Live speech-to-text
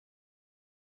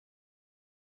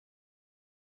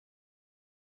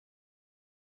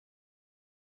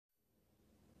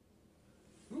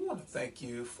Thank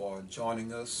you for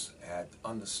joining us at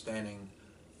Understanding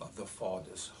of the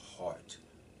Father's Heart.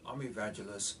 I'm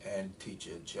evangelist and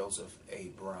teacher Joseph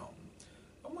A. Brown.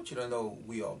 I want you to know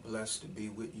we are blessed to be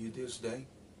with you this day.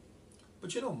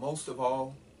 But most of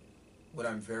all, what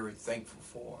I'm very thankful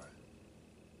for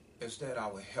is that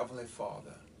our Heavenly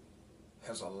Father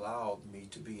has allowed me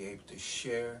to be able to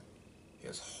share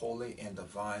His holy and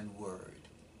divine word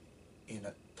in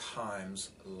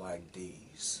times like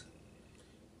these.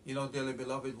 Dearly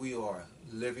beloved, we are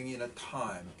living in a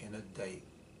time, in a day,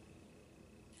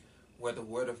 where the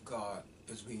Word of God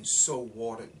is being so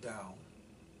watered down.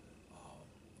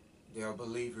 There are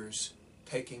believers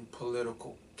taking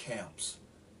political camps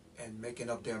and making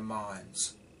up their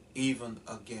minds, even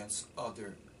against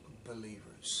other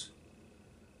believers.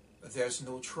 But there's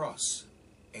no trust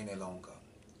any longer.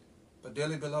 But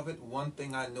dearly beloved, one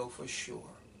thing I know for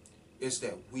sure is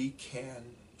that we can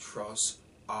trust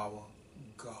our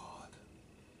God.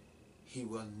 He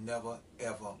will never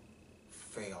ever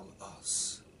fail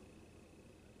us.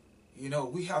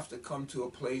 We have to come to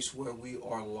a place where we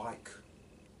are like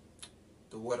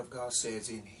the Word of God says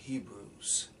in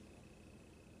Hebrews,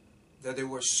 that they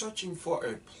were searching for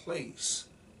a place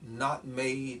not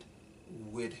made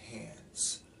with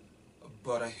hands,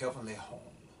 but a heavenly home.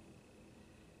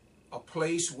 A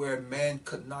place where man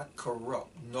could not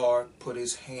corrupt nor put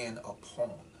his hand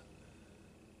upon.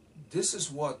 This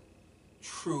is what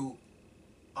true,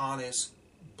 honest,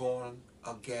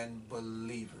 born-again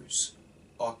believers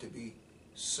ought to be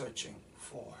searching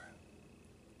for.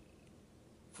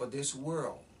 For this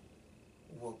world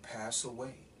will pass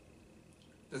away.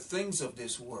 The things of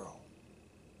this world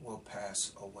will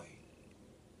pass away.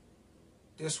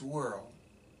 This world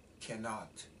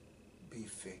cannot be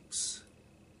fixed.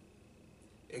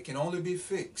 It can only be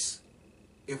fixed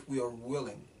if we are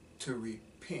willing to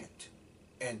repent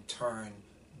and turn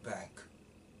back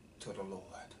to the Lord.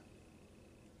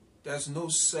 There's no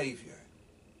Savior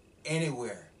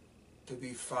anywhere to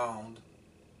be found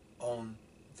on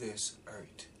this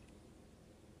earth.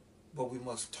 But we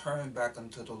must turn back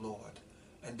unto the Lord.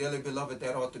 And dearly beloved,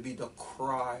 that ought to be the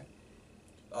cry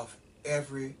of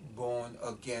every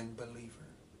born-again believer,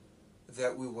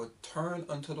 that we will turn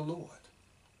unto the Lord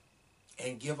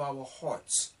and give our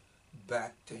hearts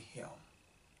back to Him.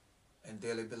 And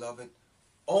dearly beloved,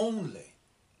 only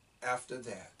after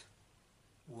that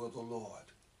will the Lord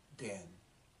then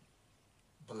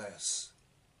bless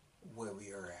where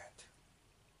we are at.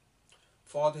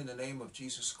 Father, in the name of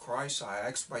Jesus Christ, I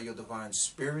ask by your divine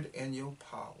spirit and your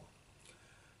power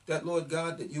that, Lord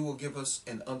God, that you will give us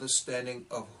an understanding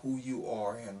of who you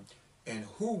are and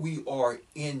who we are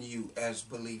in you as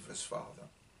believers, Father.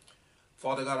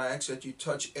 Father God, I ask that you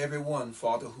touch everyone,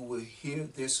 Father, who will hear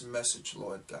this message,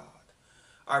 Lord God.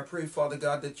 I pray, Father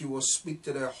God, that you will speak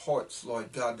to their hearts,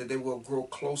 Lord God, that they will grow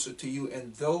closer to you,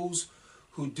 and those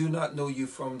who do not know you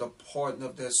from the pardon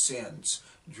of their sins,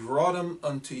 draw them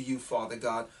unto you, Father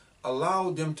God.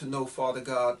 Allow them to know, Father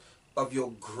God, of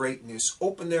your greatness.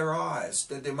 Open their eyes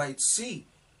that they might see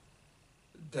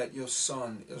that your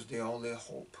Son is the only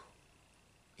hope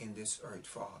in this earth,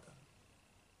 Father.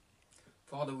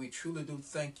 Father, we truly do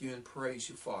thank you and praise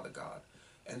you, Father God.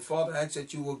 And Father, I ask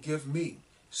that you will give me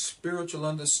spiritual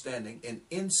understanding and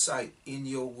insight in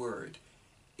your word,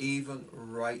 even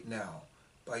right now,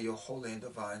 by your holy and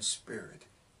divine spirit.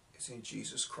 It's in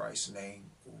Jesus Christ's name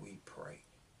we pray.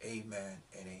 Amen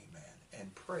and amen.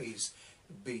 And praise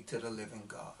be to the living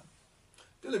God.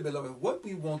 Dearly beloved, what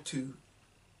we want to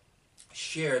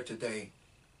share today,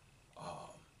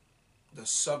 the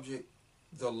subject,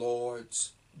 the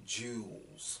Lord's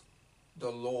jewels. The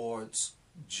Lord's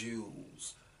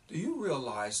jewels. Do you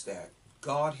realize that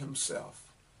God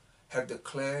himself have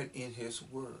declared in his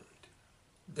word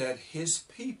that his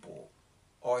people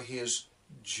are his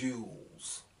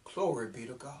jewels? Glory be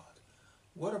to God.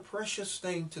 What a precious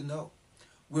thing to know.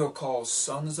 We're called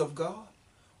sons of God.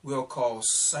 We're called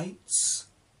saints.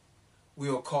 We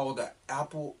are called the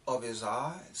apple of his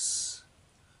eyes.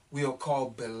 We are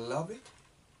called beloved.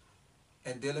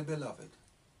 And dearly beloved,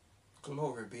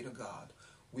 glory be to God,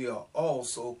 we are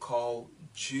also called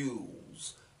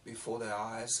jewels before the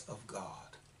eyes of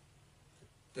God.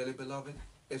 Dearly beloved,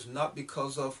 it's not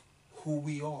because of who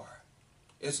we are.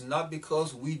 It's not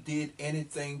because we did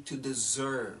anything to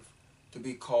deserve to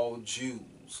be called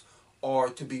Jews or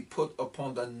to be put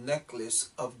upon the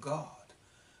necklace of God,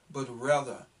 but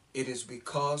rather it is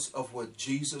because of what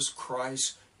Jesus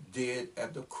Christ did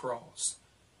at the cross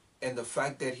and the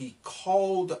fact that he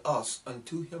called us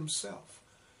unto himself.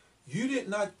 You did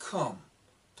not come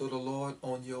to the Lord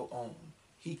on your own.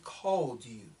 He called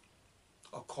you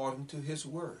according to his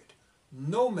word.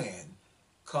 no man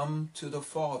come to the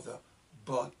Father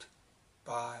but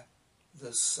by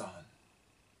the Son.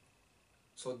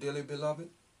 So, dearly beloved,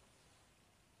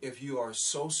 if you are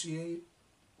associated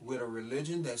with a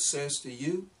religion that says to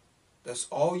you, that's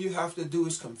all you have to do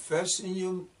is confess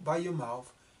by your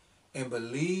mouth and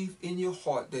believe in your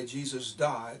heart that Jesus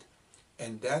died,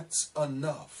 and that's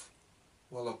enough.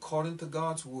 Well, according to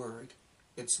God's word,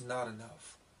 it's not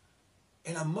enough.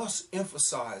 And I must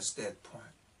emphasize that point.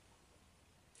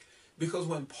 Because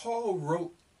when Paul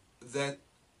wrote that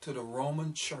to the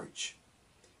Roman church,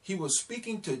 he was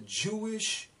speaking to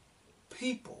Jewish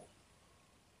people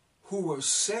who were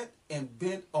set and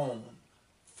bent on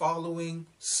following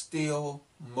still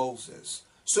Moses.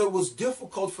 So it was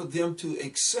difficult for them to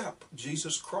accept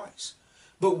Jesus Christ.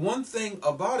 But one thing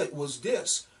about it was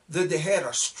this, that they had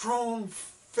a strong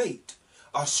faith,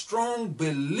 a strong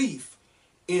belief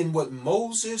in what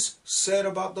Moses said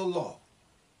about the law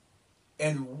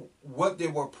and what they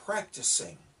were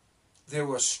practicing. They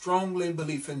were strongly in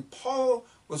belief. And Paul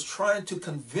was trying to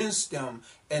convince them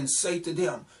and say to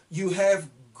them, you have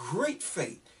great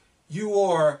faith. You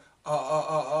are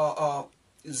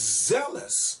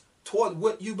zealous toward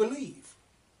what you believe.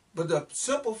 But the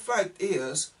simple fact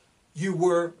is, you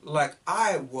were like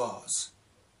I was.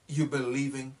 You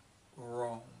believing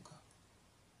wrong.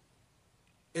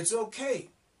 It's okay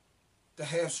to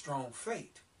have strong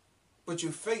faith, but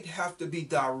your faith have to be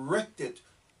directed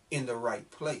in the right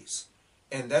place.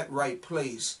 And that right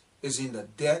place is in the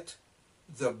death,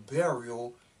 the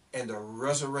burial, and the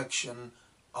resurrection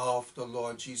of the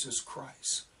Lord Jesus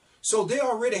Christ. So they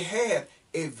already had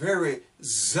a very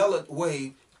zealot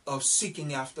way of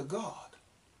seeking after God.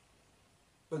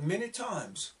 But many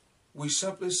times we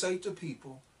simply say to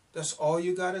people, that's all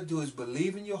you got to do is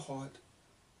believe in your heart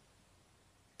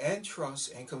and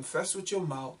trust and confess with your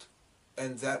mouth,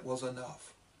 and that was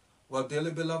enough. Well,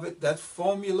 dearly beloved, that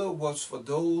formula was for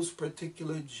those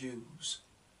particular Jews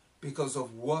because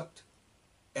of what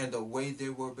and the way they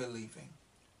were believing.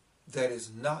 That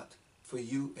is not for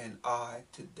you and I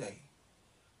today.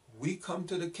 We come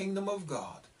to the kingdom of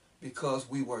God because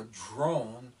we were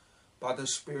drawn by the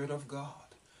Spirit of God.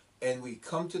 And we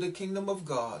come to the kingdom of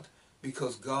God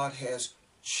because God has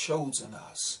chosen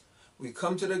us. We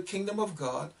come to the kingdom of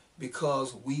God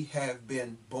because we have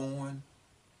been born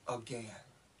again.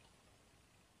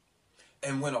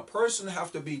 And when a person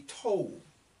have to be told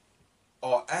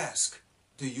or asked,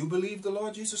 do you believe the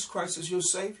Lord Jesus Christ is your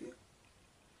Savior?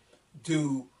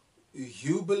 Do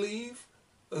you believe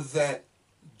that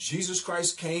Jesus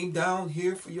Christ came down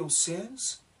here for your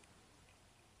sins?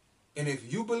 And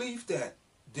if you believe that,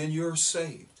 then you're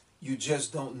saved. You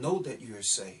just don't know that you're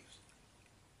saved.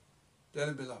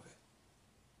 Dearly beloved,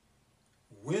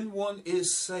 when one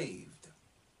is saved,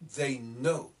 they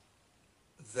know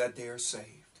that they are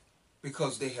saved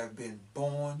because they have been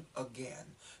born again.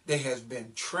 They have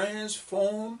been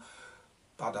transformed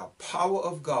by the power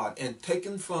of God and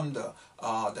taken from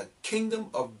the kingdom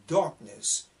of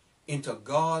darkness into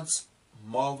God's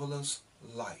marvelous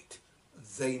light.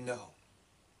 They know.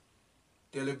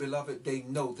 Dearly beloved, they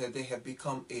know that they have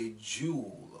become a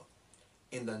jewel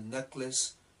in the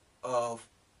necklace of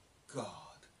God.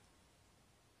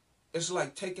 It's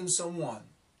like taking someone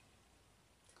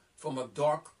from a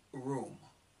dark room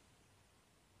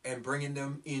and bringing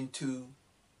them into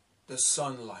the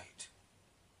sunlight.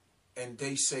 And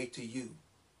they say to you,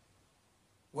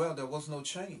 well, there was no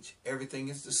change. Everything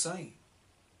is the same.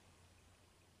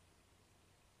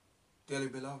 Dearly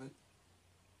beloved,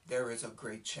 there is a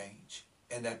great change.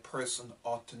 And that person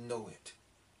ought to know it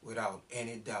without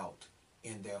any doubt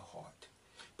in their heart.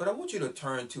 But I want you to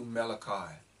turn to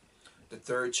Malachi, the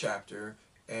 3rd chapter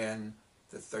and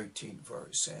the 13th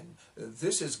verse. And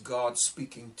this is God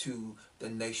speaking to the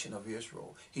nation of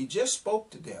Israel. He just spoke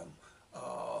to them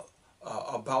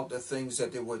about the things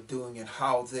that they were doing and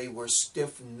how they were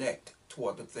stiff-necked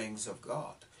toward the things of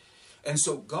God. And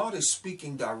so God is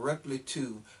speaking directly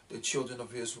to the children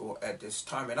of Israel at this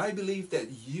time. And I believe that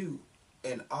you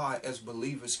and I as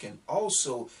believers can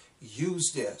also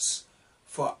use this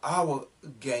for our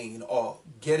gain or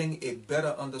getting a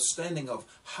better understanding of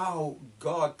how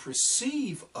God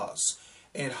perceives us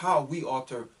and how we ought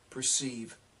to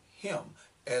perceive him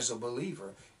as a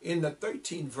believer. In the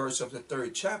 13th verse of the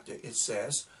 3rd chapter, it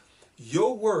says,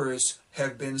 your words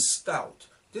have been stout.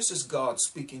 This is God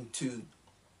speaking to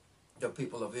the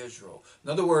people of Israel.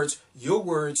 In other words, your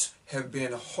words have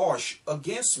been harsh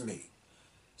against me,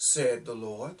 said the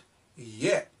Lord.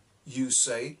 Yet you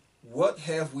say, what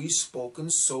have we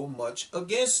spoken so much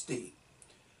against thee?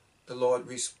 The Lord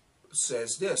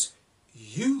says this,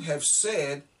 you have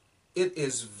said it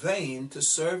is vain to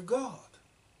serve God.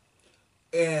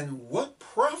 And what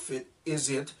profit is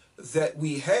it that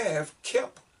we have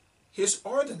kept his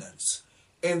ordinance,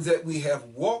 and that we have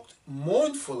walked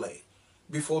mournfully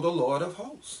before the Lord of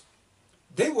hosts?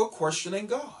 They were questioning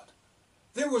God.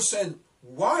 They were saying,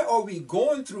 why are we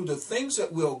going through the things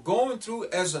that we're going through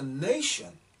as a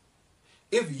nation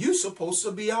if you're supposed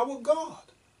to be our God?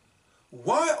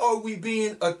 Why are we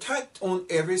being attacked on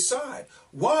every side?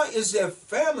 Why is there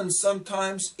famine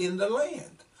sometimes in the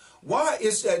land? Why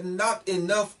is there not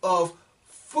enough of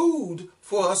food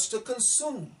for us to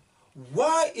consume?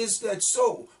 Why is that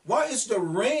so? Why is the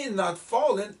rain not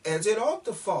falling as it ought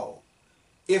to fall?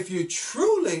 If you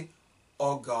truly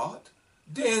are God,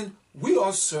 then we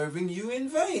are serving you in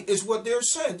vain, is what they're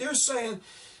saying. They're saying,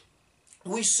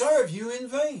 we serve you in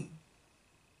vain.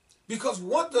 Because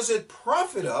what does it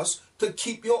profit us to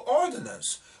keep your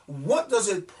ordinance? What does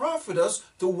it profit us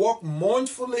to walk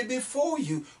mournfully before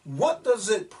you? What does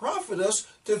it profit us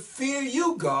to fear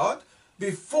you, God,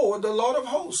 before the Lord of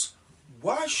hosts?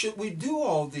 Why should we do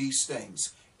all these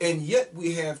things? And yet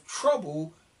we have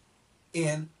trouble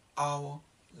in our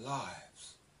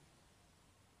lives.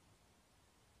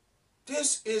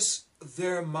 This is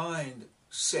their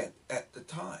mindset at the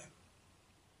time.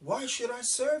 Why should I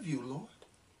serve you, Lord?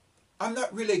 I'm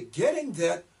not really getting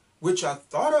that which I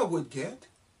thought I would get.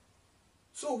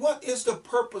 So what is the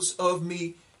purpose of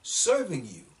me serving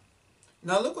you?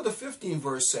 Now look what the 15th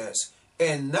verse says.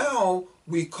 And now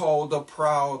we call the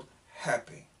proud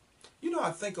happy. You know,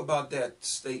 I think about that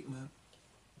statement,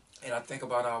 and I think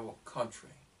about our country.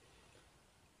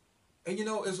 And you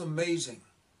know, it's amazing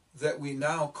that we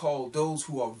now call those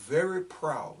who are very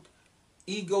proud,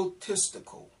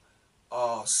 egotistical,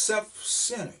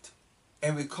 self-centered,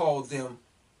 and we call them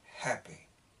happy.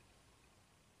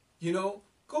 You know,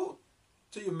 go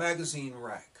to your magazine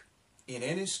rack in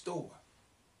any store,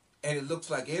 and it looks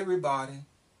like everybody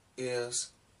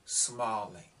is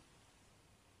smiling.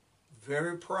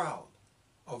 Very proud,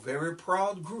 a very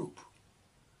proud group.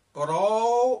 But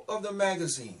all of the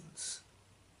magazines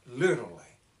literally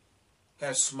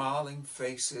have smiling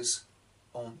faces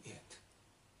on it.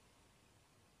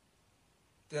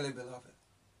 Dearly beloved,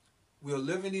 we're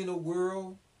living in a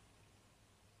world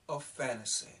of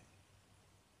fantasy.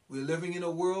 We're living in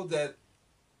a world that,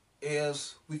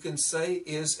 as we can say,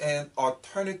 is an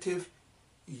alternative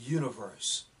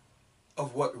universe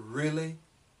of what really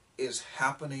is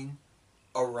happening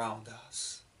around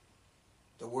us.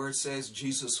 The word says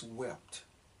Jesus wept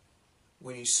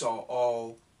when he saw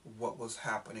all what was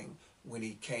happening when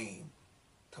he came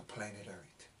to planet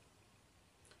Earth.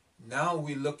 Now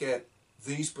we look at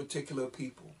these particular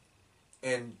people,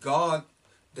 and God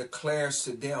declares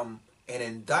to them and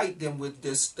indict them with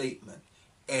this statement,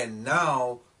 and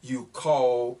now you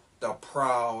call the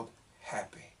proud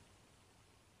happy.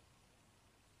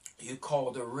 You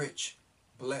call the rich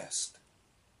blessed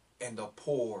and the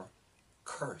poor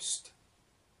cursed.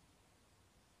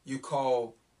 You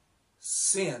call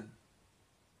sin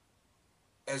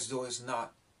as though it's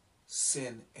not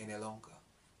sin any longer.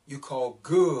 You call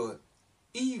good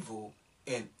evil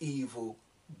and evil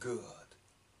good.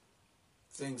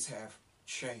 Things have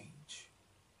changed.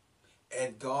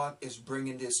 And God is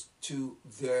bringing this to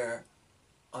their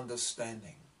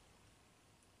understanding.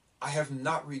 I have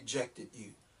not rejected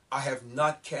you. I have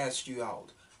not cast you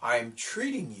out. I am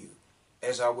treating you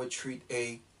as I would treat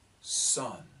a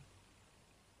son.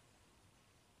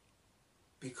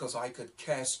 Because I could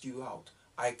cast you out.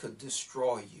 I could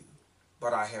destroy you.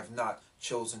 But I have not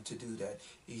chosen to do that.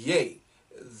 Yea,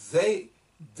 they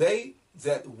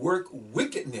that work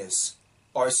wickedness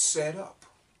are set up.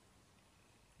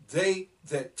 They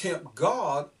that tempt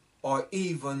God are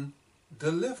even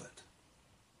delivered.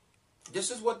 This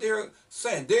is what they're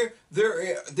saying.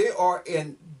 They are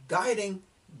indicting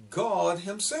God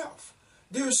himself.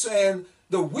 They're saying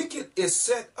the wicked is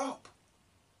set up.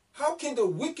 How can the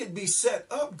wicked be set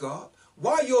up, God?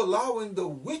 Why are you allowing the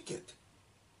wicked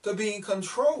to be in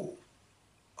control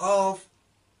of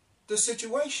the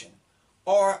situation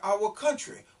or our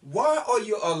country? Why are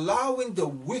you allowing the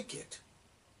wicked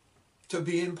to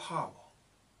be in power?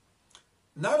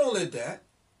 Not only that,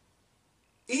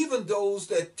 even those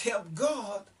that tempt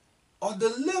God are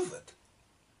delivered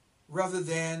rather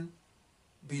than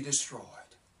be destroyed.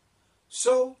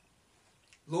 So,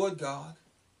 Lord God,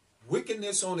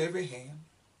 wickedness on every hand,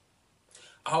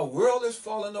 our world is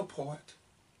falling apart,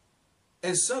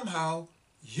 and somehow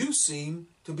you seem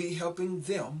to be helping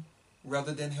them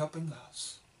rather than helping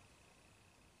us.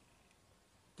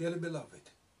 Dearly beloved,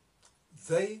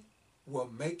 they were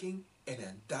making an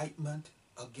indictment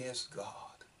against God.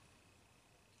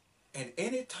 And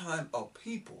any time a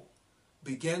people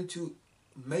began to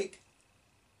make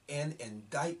an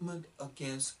indictment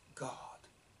against God,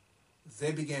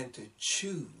 they began to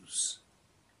choose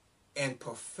and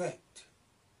perfect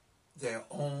their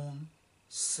own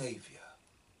Savior.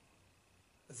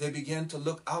 They began to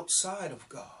look outside of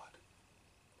God,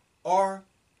 or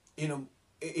in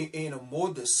a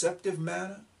more deceptive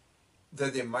manner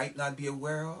that they might not be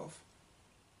aware of.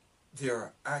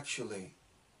 They're actually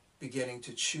beginning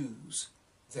to choose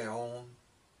their own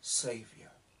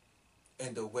Savior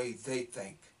and the way they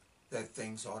think that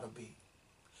things ought to be.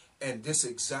 And this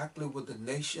is exactly what the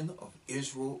nation of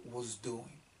Israel was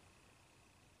doing.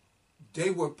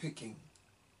 They were picking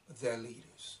their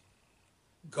leaders.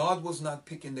 God was not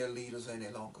picking their leaders any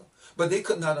longer. But they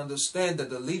could not understand that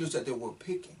the leaders that they were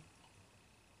picking,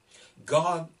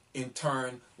 God in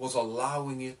turn was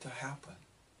allowing it to happen.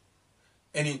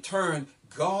 And in turn,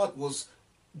 God was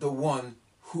the one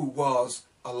who was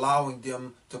allowing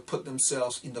them to put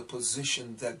themselves in the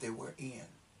position that they were in.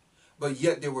 But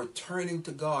yet they were turning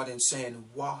to God and saying,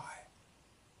 why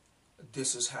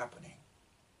this is happening?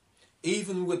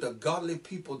 Even with the godly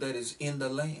people that is in the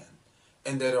land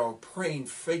and that are praying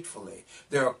faithfully,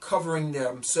 they are covering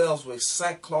themselves with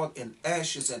sackcloth and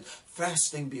ashes and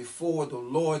fasting before the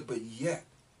Lord, but yet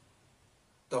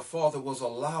the Father was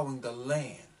allowing the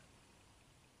land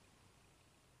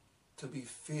to be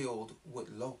filled with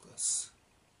locusts,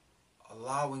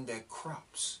 allowing their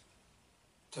crops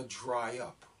to dry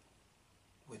up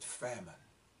with famine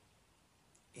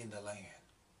in the land.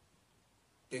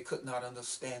 They could not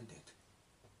understand it.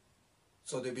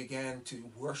 So they began to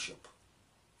worship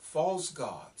false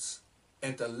gods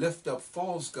and to lift up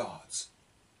false gods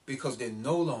because they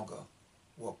no longer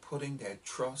were putting their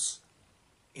trust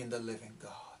in the living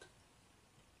God.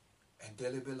 And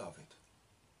dearly beloved,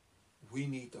 we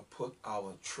need to put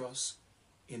our trust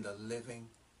in the living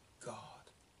God.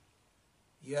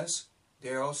 Yes,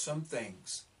 there are some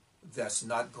things that's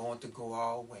not going to go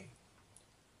our way.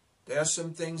 There are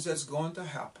some things that's going to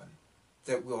happen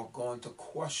that we are going to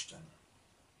question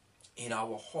in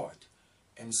our heart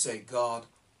and say, God,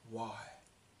 why?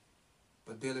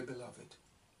 But dearly beloved,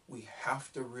 we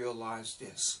have to realize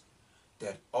this,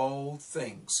 that all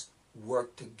things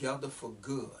work together for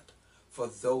good for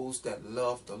those that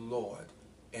love the Lord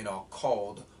and are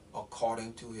called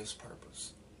according to his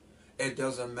purpose. It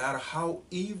doesn't matter how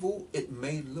evil it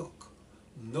may look.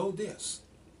 Know this,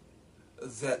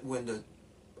 that when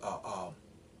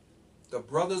the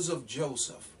brothers of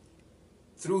Joseph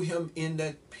threw him in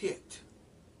that pit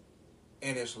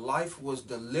and his life was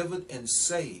delivered and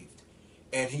saved,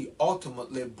 and he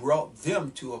ultimately brought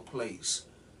them to a place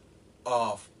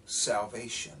of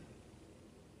salvation.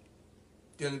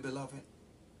 Dearly beloved,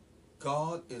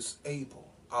 God is able,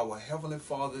 our Heavenly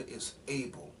Father is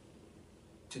able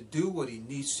to do what he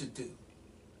needs to do,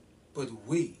 but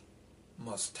we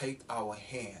must take our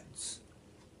hands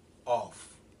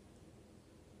off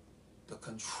the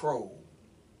control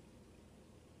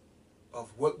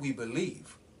of what we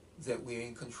believe that we're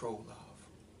in control of.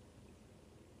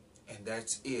 And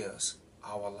that is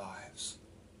our lives.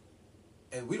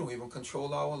 And we don't even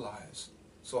control our lives.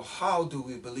 So how do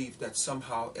we believe that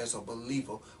somehow as a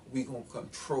believer we're going to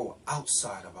control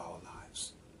outside of our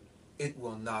lives? It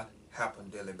will not happen,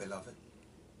 dearly beloved.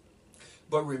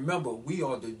 But remember, we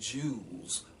are the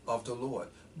Jews of the Lord.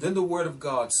 Then the word of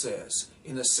God says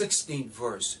in the 16th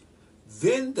verse,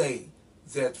 then they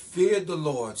that feared the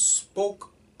Lord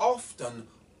spoke often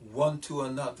one to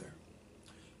another,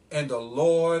 and the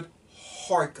Lord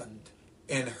hearkened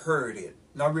and heard it.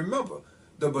 Now remember,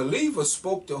 the believers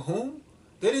spoke to whom?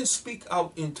 They didn't speak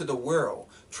out into the world,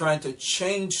 trying to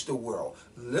change the world.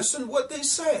 Listen what they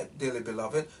said, dearly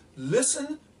beloved.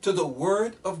 Listen to the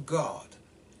word of God.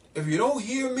 If you don't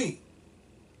hear me,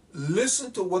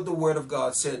 listen to what the word of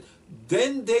God said.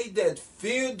 Then they that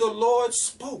feared the Lord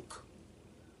spoke.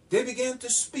 They began to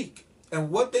speak. And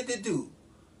what did they do?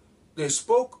 They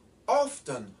spoke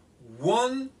often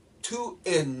one to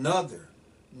another.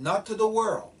 Not to the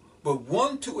world, but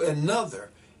one to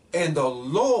another. And the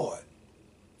Lord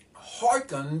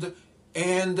hearkened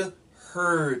and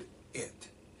heard it.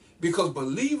 Because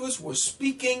believers were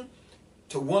speaking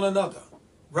to one another.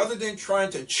 Rather than trying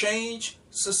to change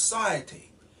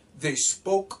society, they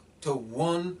spoke to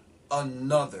one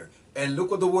another. And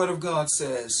look what the word of God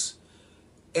says.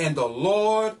 And the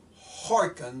Lord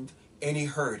hearkened and he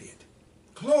heard it.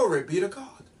 Glory be to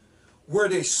God. Were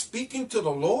they speaking to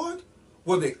the Lord?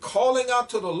 Were they calling out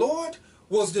to the Lord?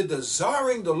 Was they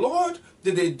desiring the Lord?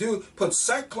 Did they put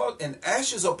sackcloth and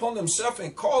ashes upon themselves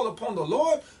and call upon the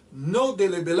Lord? No,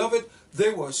 dearly beloved.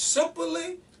 They were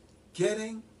simply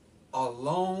getting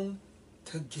alone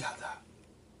together,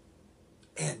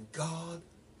 and God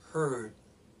heard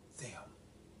them.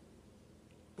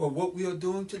 But what we are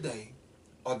doing today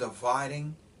are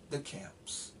dividing the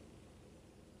camps.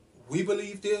 We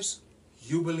believe this,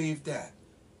 you believe that,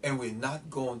 and we're not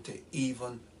going to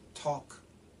even talk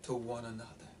to one another.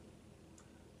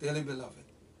 Dearly beloved,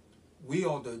 we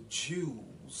are the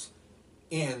jewels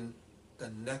in the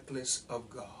necklace of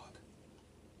God.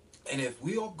 And if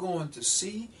we are going to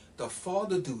see the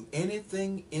Father do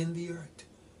anything in the earth,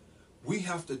 we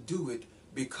have to do it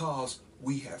because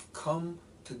we have come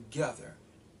together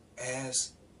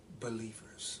as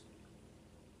believers.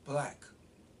 Black,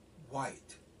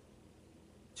 white,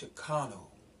 Chicano,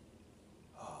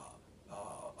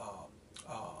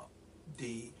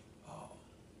 the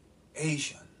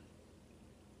Asian,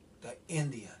 the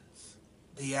Indians,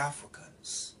 the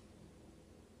Africans.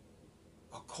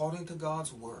 According to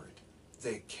God's word,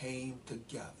 they came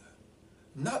together.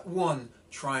 Not one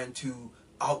trying to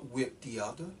outwit the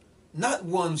other. Not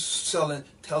one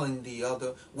telling the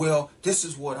other, well, this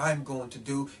is what I'm going to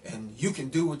do, and you can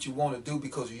do what you want to do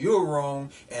because you're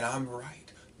wrong and I'm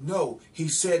right. No, he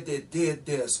said they did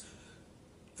this,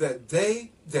 that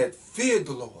they that feared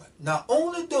the Lord, not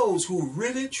only those who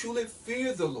really truly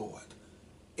fear the Lord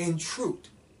in truth,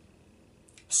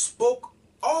 spoke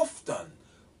often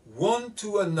one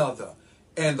to another,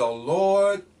 and the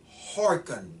Lord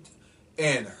hearkened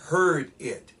and heard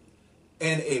it.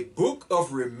 And a book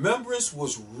of remembrance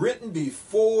was written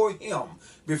before him,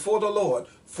 before the Lord,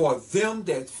 for them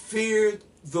that feared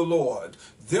the Lord,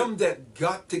 them that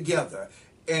got together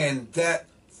and that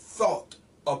thought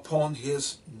upon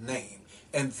his name,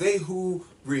 and they who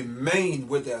remained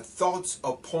with their thoughts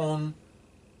upon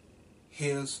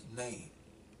his name.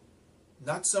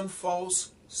 Not some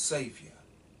false savior,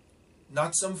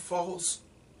 not some false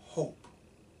hope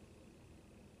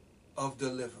of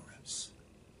deliverance,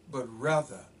 but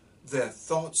rather their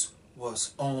thoughts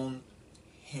was on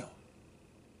him,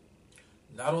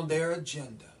 not on their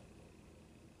agenda,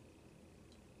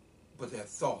 but their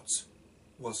thoughts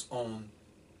was on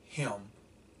him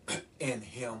and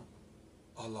him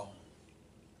alone.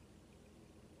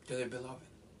 Dearly beloved,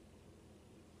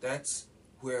 that's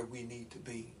where we need to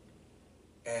be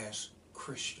as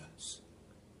Christians.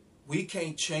 We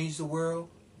can't change the world,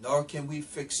 nor can we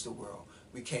fix the world.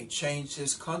 We can't change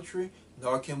this country,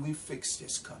 nor can we fix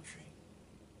this country.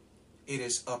 It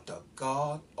is up to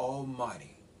God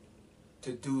Almighty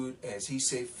to do it as he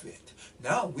say fit.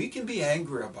 Now, we can be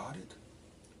angry about it,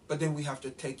 but then we have to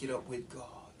take it up with God.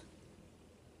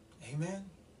 Amen?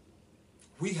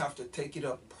 We have to take it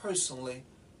up personally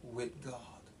with God.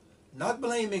 Not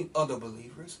blaming other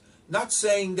believers, not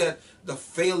saying that the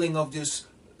failing of this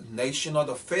nation or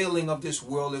the failing of this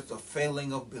world is the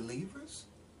failing of believers.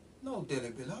 No, dearly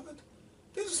beloved,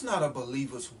 this is not a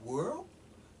believer's world.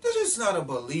 This is not a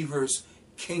believer's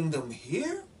kingdom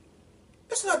here.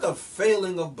 It's not the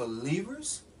failing of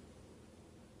believers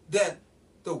that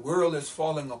the world is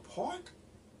falling apart.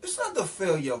 It's not the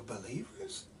failure of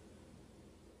believers.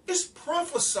 It's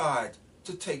prophesied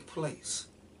to take place.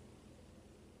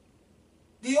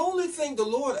 The only thing the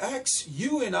Lord asks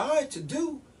you and I to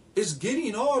do is get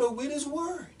in order with his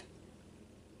word,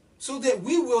 so that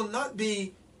we will not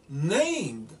be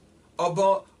named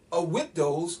about with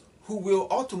those who will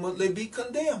ultimately be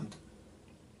condemned,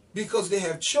 because they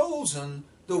have chosen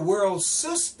the world's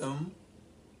system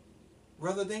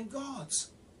rather than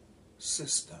God's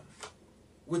system,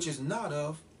 which is not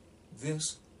of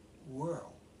this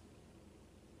world.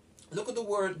 Look what the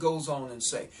word goes on and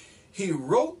say. He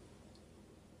wrote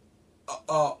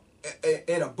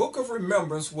and a book of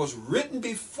remembrance was written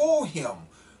before him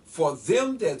for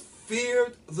them that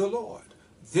feared the Lord,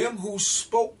 them who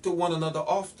spoke to one another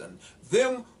often,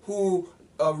 them who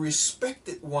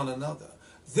respected one another,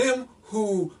 them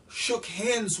who shook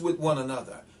hands with one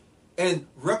another, and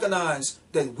recognized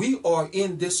that we are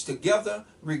in this together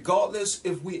regardless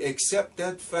if we accept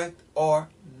that fact or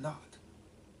not.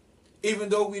 Even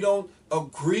though we don't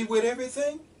agree with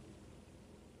everything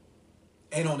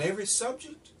and on every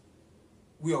subject,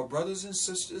 we are brothers and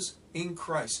sisters in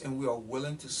Christ, and we are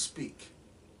willing to speak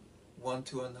one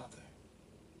to another.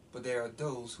 But there are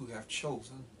those who have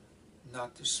chosen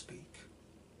not to speak.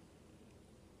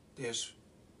 They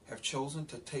have chosen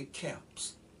to take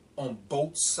camps on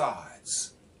both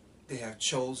sides. They have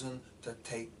chosen to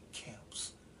take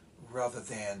camps rather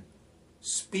than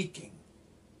speaking,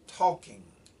 talking,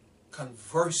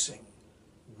 conversing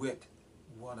with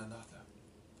one another.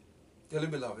 Dearly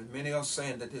beloved, many are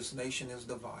saying that this nation is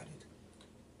divided.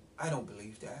 I don't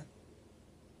believe that.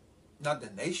 Not the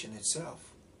nation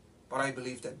itself, but I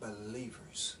believe that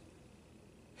believers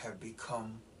have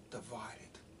become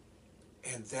divided.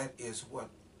 And that is what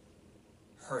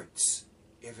hurts,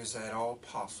 if it's at all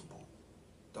possible,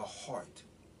 the heart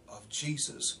of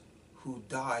Jesus, who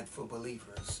died for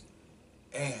believers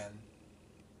and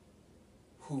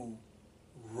who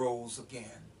rose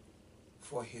again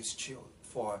for his children,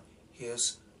 for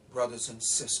his brothers and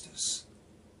sisters.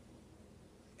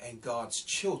 And God's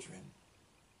children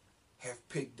have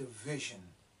picked division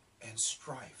and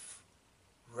strife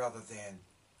rather than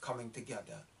coming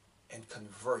together and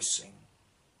conversing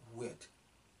with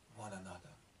one another.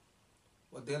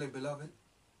 Well, dearly beloved,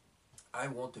 I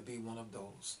want to be one of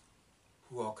those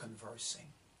who are conversing.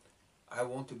 I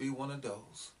want to be one of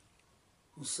those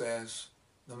who says,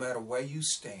 no matter where you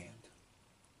stand,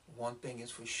 one thing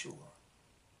is for sure: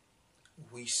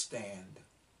 we stand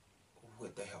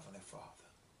with the Heavenly Father.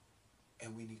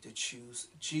 And we need to choose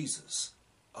Jesus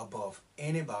above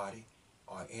anybody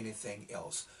or anything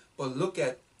else. But look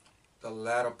at the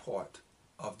latter part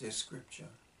of this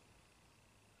scripture,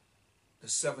 the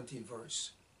 17th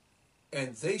verse.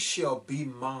 And they shall be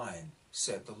mine,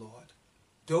 said the Lord.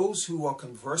 Those who are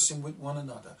conversing with one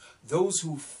another, those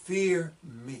who fear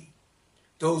me,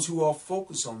 those who are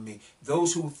focused on me,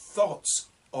 those whose thoughts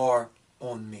are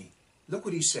on me. Look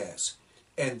what he says.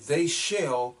 And they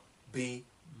shall be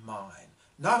mine.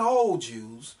 Not all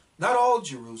Jews, not all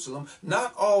Jerusalem,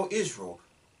 not all Israel,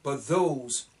 but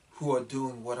those who are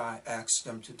doing what I asked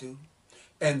them to do.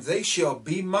 And they shall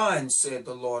be mine, said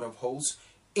the Lord of hosts,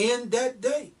 in that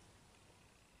day,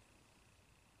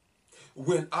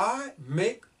 when I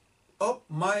make up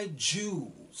my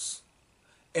Jews,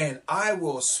 and I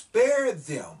will spare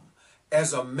them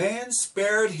as a man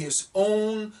spared his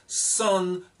own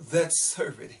son that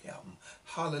served him.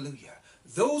 Hallelujah.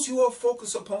 Those who are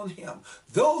focused upon him,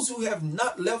 those who have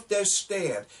not left their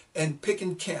stead and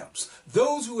picking camps,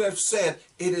 those who have said,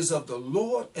 it is of the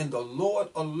Lord and the Lord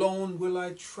alone will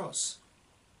I trust.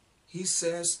 He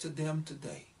says to them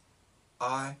today,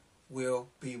 I will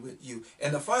be with you.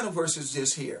 And the final verse is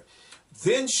this here.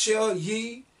 Then shall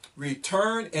ye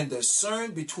return and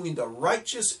discern between the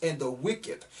righteous and the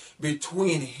wicked,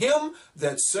 between him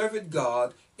that serveth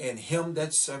God and him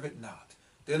that serveth not.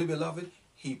 Dearly beloved,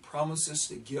 he promises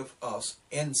to give us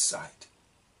insight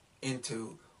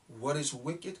into what is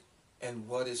wicked and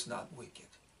what is not wicked.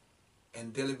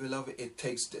 And dearly beloved, it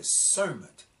takes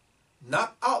discernment,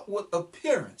 not outward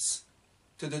appearance,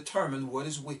 to determine what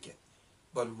is wicked,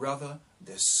 but rather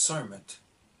discernment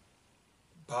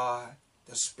by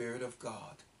the Spirit of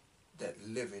God that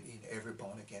liveth in every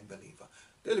born-again believer.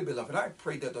 Dearly beloved, I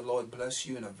pray that the Lord bless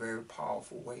you in a very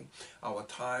powerful way. Our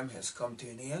time has come to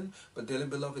an end, but dearly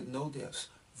beloved, know this,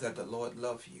 that the Lord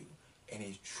loves you, and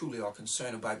he truly are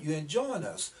concerned about you. And join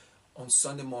us on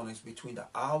Sunday mornings between the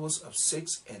hours of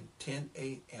 6 and 10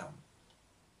 a.m.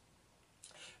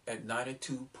 at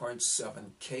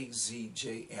 92.7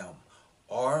 KZJM,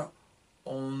 or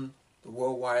on the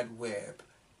World Wide Web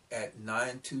at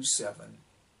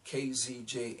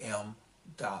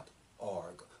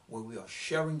 927kzjm.org, where we are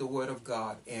sharing the Word of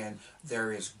God, and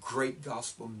there is great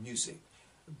gospel music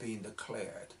being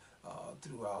declared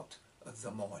throughout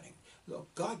the morning.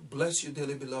 Look, God bless you,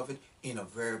 dearly beloved, in a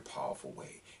very powerful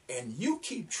way. And you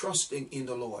keep trusting in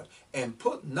the Lord, and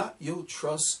put not your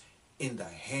trust in the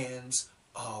hands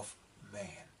of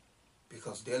man.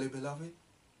 Because, dearly beloved,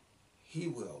 he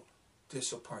will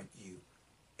disappoint you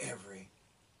every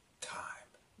time.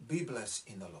 Be blessed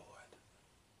in the Lord.